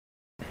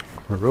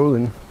We're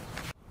rolling.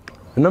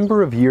 A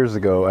number of years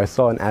ago, I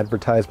saw an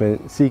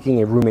advertisement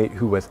seeking a roommate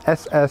who was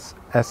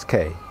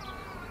SSSK.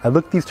 I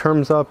looked these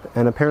terms up,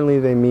 and apparently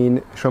they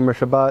mean Shomer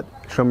Shabbat,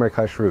 Shomer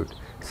Kashrut,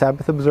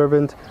 Sabbath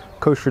observant,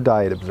 kosher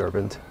diet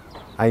observant.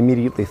 I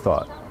immediately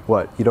thought,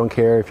 what, you don't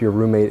care if your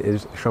roommate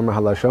is Shomer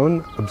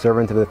HaLashon,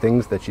 observant of the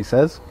things that she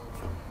says?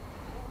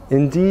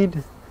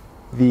 Indeed,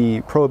 the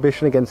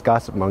prohibition against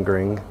gossip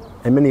mongering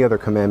and many other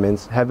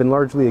commandments have been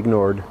largely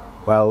ignored,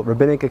 while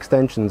rabbinic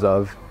extensions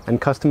of and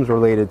customs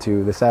related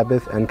to the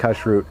Sabbath and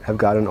Kashrut have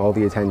gotten all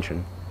the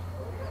attention.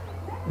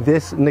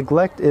 This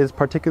neglect is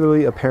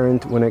particularly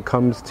apparent when it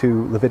comes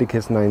to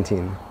Leviticus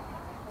 19,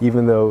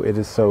 even though it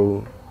is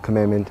so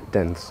commandment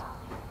dense.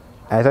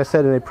 As I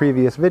said in a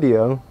previous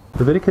video,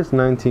 Leviticus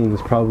 19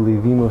 is probably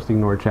the most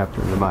ignored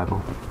chapter in the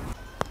Bible.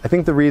 I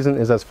think the reason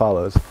is as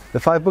follows. The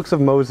 5 books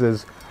of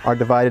Moses are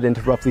divided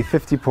into roughly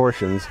 50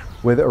 portions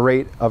with a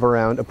rate of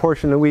around a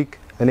portion a week,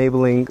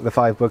 enabling the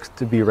 5 books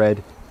to be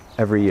read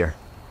every year.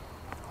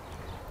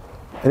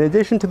 In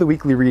addition to the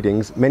weekly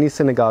readings, many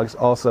synagogues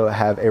also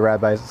have a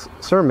rabbi's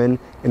sermon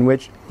in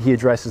which he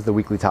addresses the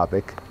weekly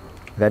topic.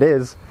 That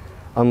is,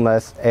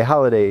 unless a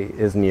holiday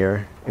is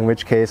near, in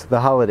which case the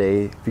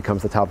holiday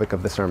becomes the topic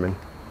of the sermon.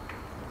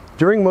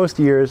 During most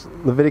years,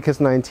 Leviticus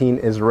 19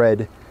 is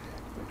read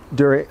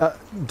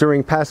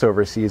during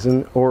Passover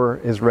season, or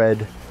is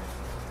read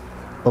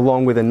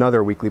along with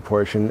another weekly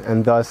portion,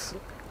 and thus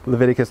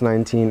Leviticus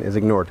 19 is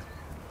ignored.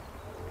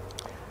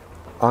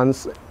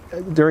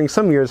 During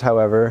some years,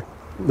 however,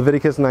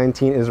 Leviticus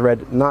 19 is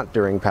read not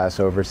during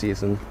Passover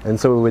season, and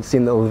so it would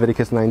seem that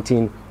Leviticus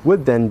 19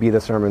 would then be the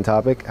sermon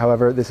topic.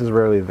 However, this is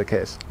rarely the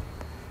case.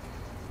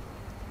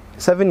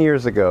 7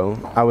 years ago,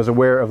 I was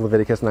aware of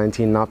Leviticus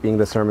 19 not being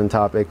the sermon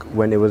topic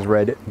when it was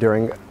read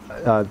during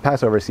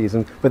Passover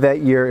season, but that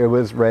year it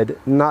was read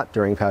not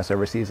during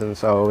Passover season,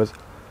 so I was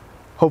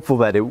hopeful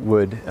that it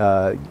would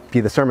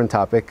be the sermon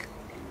topic.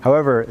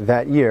 However,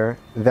 that year,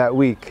 that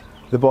week,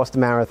 the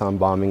Boston Marathon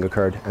bombing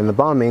occurred, and the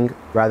bombing,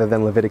 rather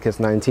than Leviticus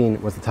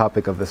 19, was the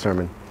topic of the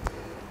sermon.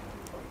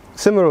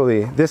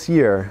 Similarly, this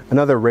year,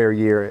 another rare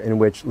year in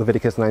which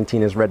Leviticus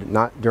 19 is read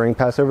not during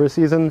Passover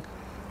season,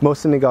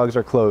 most synagogues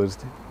are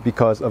closed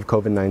because of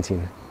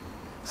COVID-19.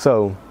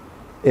 So,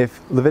 if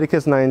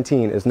Leviticus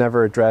 19 is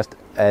never addressed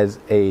as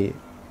a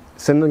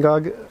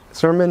synagogue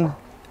sermon,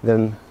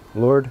 then,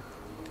 Lord,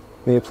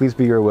 may it please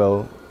be your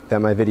will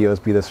that my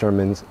videos be the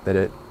sermons that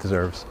it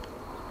deserves.